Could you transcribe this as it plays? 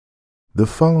The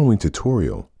following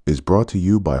tutorial is brought to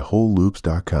you by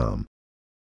WholeLoops.com.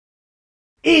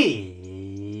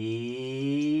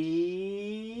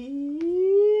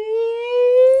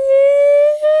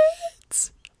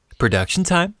 It's production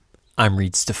time. I'm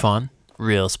Reid Stefan,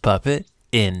 Realest puppet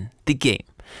in the game.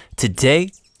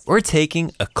 Today, we're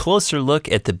taking a closer look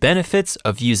at the benefits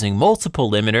of using multiple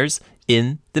limiters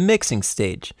in the mixing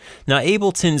stage. Now,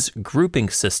 Ableton's grouping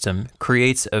system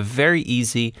creates a very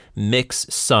easy mix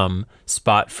sum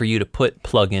spot for you to put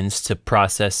plugins to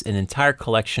process an entire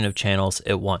collection of channels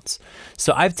at once.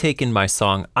 So I've taken my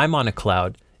song I'm on a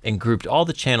Cloud and grouped all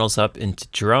the channels up into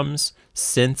drums,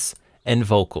 synths, and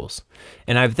vocals.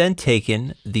 And I've then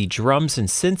taken the drums and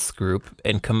synths group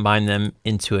and combined them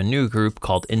into a new group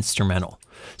called instrumental.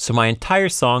 So my entire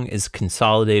song is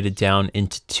consolidated down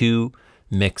into two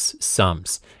mix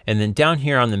sums. And then down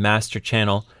here on the master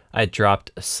channel, I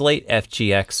dropped a Slate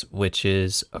FGX, which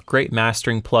is a great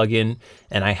mastering plugin.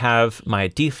 And I have my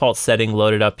default setting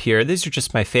loaded up here. These are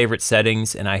just my favorite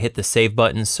settings, and I hit the save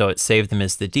button so it saved them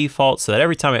as the default, so that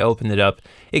every time I open it up,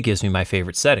 it gives me my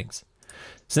favorite settings.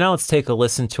 So now let's take a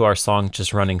listen to our song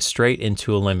just running straight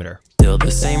into a limiter. Still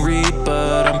the same Reid,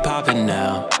 but I'm popping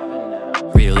now.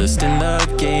 Realest in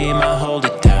the game, I hold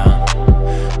it down.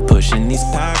 Pushing these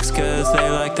packs cause they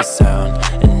like the sound.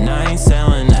 And I ain't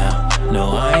selling out, no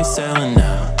I ain't selling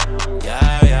out.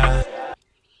 Yeah.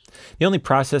 The only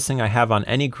processing I have on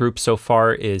any group so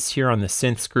far is here on the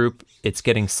synths group. It's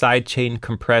getting sidechain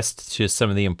compressed to some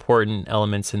of the important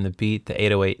elements in the beat, the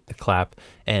 808, the clap,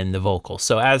 and the vocal.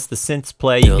 So as the synths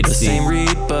play, you can see. Still the same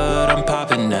Reid, but I'm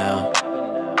popping now.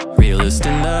 Realest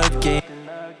in the game.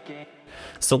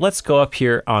 So let's go up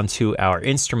here onto our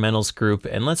instrumentals group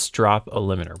and let's drop a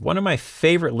limiter. One of my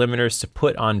favorite limiters to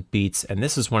put on beats, and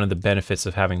this is one of the benefits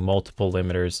of having multiple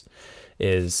limiters,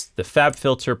 is the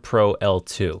FabFilter Pro-L.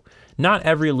 Not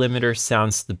every limiter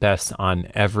sounds the best on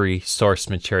every source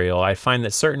material. I find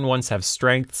that certain ones have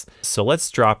strengths. So let's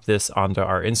drop this onto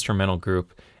our instrumental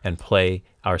group and play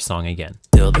our song again.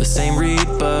 Still the same Reid,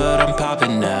 but I'm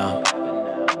popping now.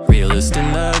 Realest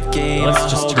in the game.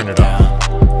 Let's just turn it off.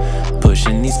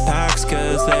 Pushing these packs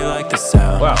cause they like the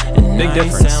sound. Wow, and big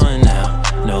difference. I ain't selling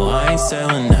out. No, I ain't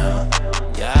selling out.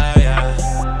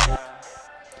 Yeah.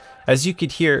 As you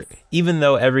could hear, even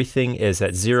though everything is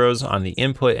at zeros on the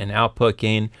input and output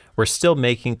gain, we're still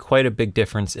making quite a big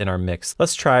difference in our mix.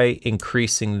 Let's try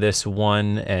increasing this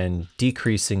 1 and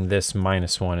decreasing this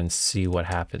 -1 and see what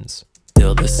happens.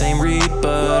 Still the same Reid,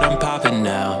 but I'm popping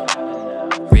now.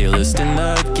 Realest in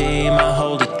the game, I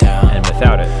hold it down. And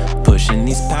without it. Pushing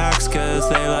these packs cause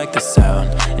they like the sound.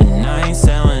 And I ain't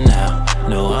selling out.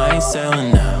 No, I ain't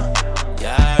selling out.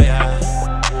 Yeah.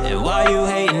 And why you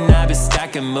hating? I been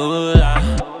stacking moolah.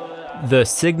 The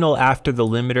signal after the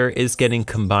limiter is getting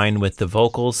combined with the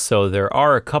vocals, so there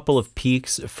are a couple of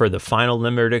peaks for the final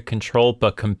limiter to control,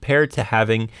 but compared to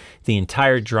having the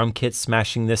entire drum kit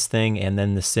smashing this thing and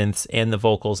then the synths and the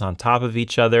vocals on top of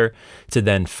each other to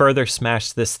then further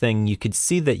smash this thing, you could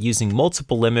see that using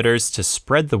multiple limiters to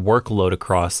spread the workload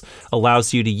across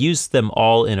allows you to use them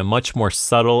all in a much more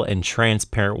subtle and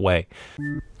transparent way.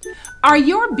 Are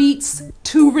your beats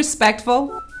too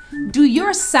respectful? Do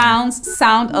your sounds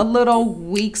sound a little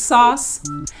weak sauce?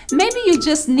 Maybe you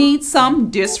just need some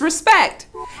disrespect.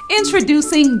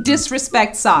 Introducing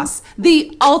Disrespect Sauce,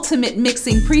 the ultimate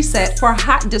mixing preset for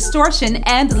hot distortion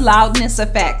and loudness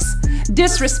effects.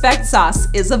 Disrespect Sauce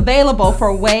is available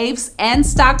for Waves and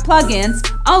stock plugins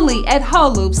only at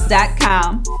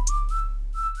WholeLoops.com.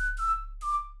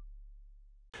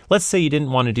 Let's say you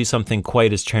didn't want to do something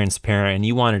quite as transparent and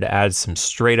you wanted to add some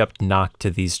straight up knock to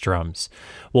these drums.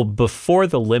 Well, before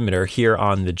the limiter here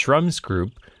on the drums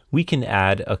group, we can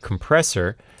add a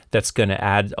compressor that's going to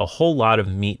add a whole lot of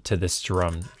meat to this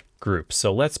drum group.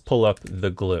 So let's pull up the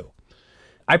glue.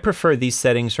 I prefer these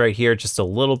settings right here, just a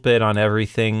little bit on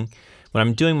everything. When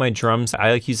I'm doing my drums,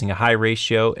 I like using a high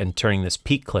ratio and turning this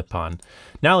peak clip on.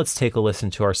 Now let's take a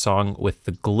listen to our song with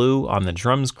the glue on the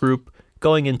drums group,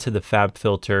 going into the fab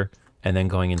filter, and then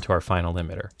going into our final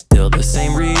limiter. Still the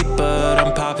same Reid, but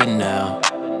I'm popping now.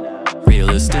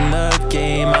 Realest in the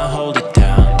game, I hold it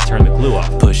down. And turn the glue off.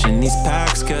 Pushing these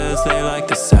packs cause they like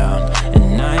the sound.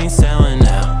 And I ain't selling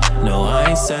out. No, I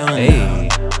ain't selling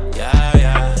out.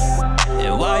 Yeah.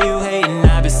 And why you hating?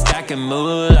 I been stacking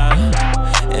moolah.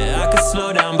 And I could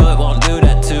slow down, but won't do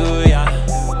that to ya.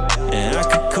 And I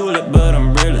could cool it, but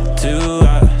I'm really too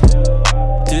hot.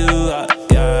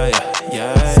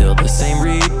 Still the same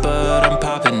Reid, but I'm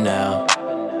popping now.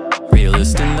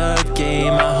 Realest in the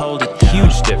game, I hold it down.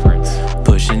 Huge difference.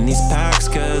 Pushing these packs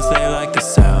cause they like the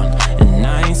sound. And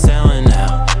I ain't selling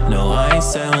out. No, I ain't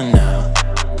selling out.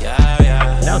 Yeah.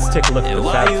 take a look at the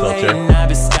Fab filter.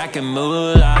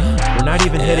 We're not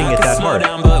even hitting it that hard.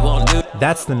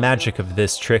 That's the magic of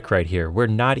this trick right here. We're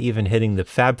not even hitting the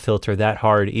Fab filter that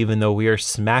hard, even though we are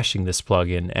smashing this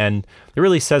plugin. And it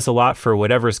really says a lot for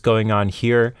whatever's going on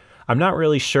here. I'm not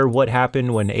really sure what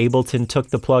happened when Ableton took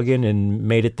the plugin and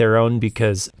made it their own,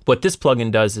 because what this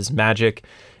plugin does is magic.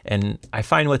 And I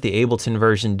find what the Ableton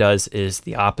version does is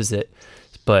the opposite.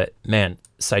 But man,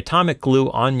 Cytomic glue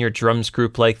on your drums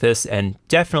group like this, and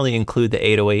definitely include the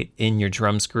 808 in your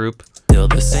drums group. Still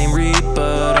the same Reid,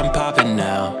 but I'm popping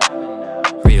now.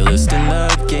 Realest in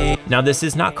the game. Now this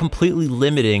is not completely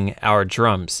limiting our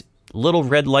drums. Little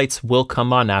red lights will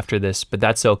come on after this, but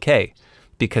that's okay,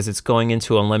 because it's going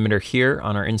into a limiter here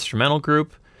on our instrumental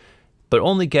group, but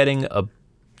only getting a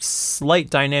slight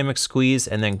dynamic squeeze,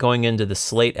 and then going into the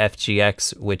Slate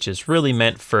FGX, which is really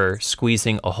meant for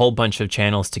squeezing a whole bunch of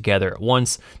channels together at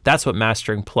once. That's what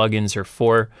mastering plugins are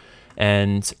for.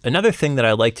 And another thing that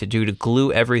I like to do to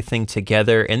glue everything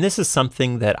together, and this is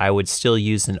something that I would still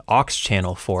use an aux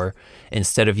channel for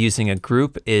instead of using a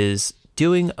group, is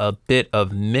doing a bit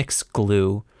of mix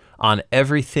glue on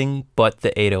everything but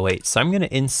the 808. So I'm going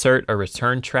to insert a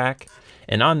return track,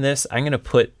 and on this I'm going to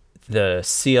put the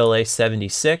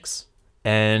CLA-76,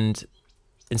 and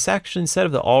instead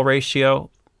of the all ratio,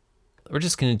 we're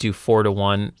just going to do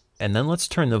 4:1, and then let's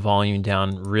turn the volume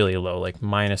down really low, like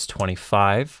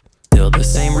 -25. Still the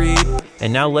same Reid.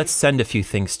 And now let's send a few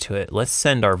things to it. Let's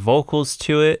send our vocals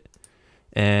to it,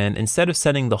 and instead of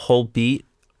sending the whole beat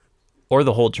or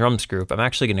the whole drums group, I'm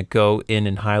actually going to go in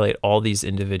and highlight all these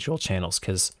individual channels,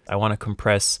 because I want to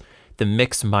compress the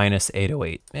mix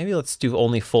 -808. Maybe let's do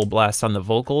only full blast on the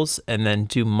vocals and then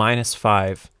do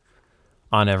 -5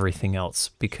 on everything else,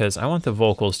 because I want the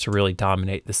vocals to really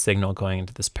dominate the signal going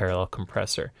into this parallel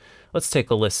compressor. Let's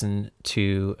take a listen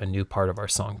to a new part of our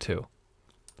song too.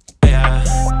 Yeah,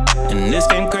 and this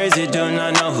game crazy, do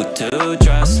not know who to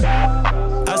trust.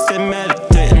 I said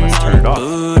meditating on the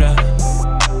Buddha,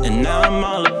 and now I'm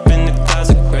all up in the clouds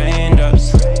like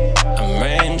raindrops. I'm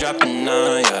raindropping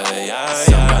now, yeah.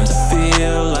 Sometimes I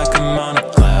feel like I'm on a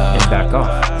cloud. And back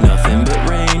off. Nothing but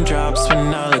raindrops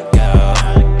when I look out.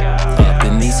 Up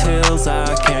in these hills,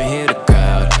 I can't hear the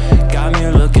crowd. Got me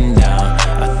looking down,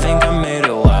 I think I made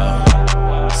it wow.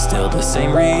 Still the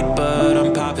same Reid, but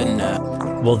I'm popping now.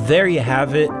 Well, there you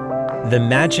have it. The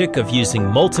magic of using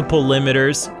multiple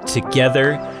limiters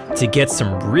together to get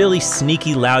some really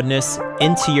sneaky loudness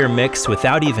into your mix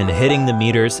without even hitting the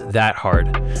meters that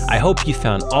hard. I hope you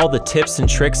found all the tips and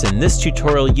tricks in this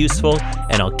tutorial useful,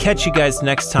 and I'll catch you guys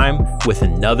next time with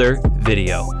another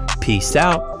video. Peace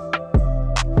out.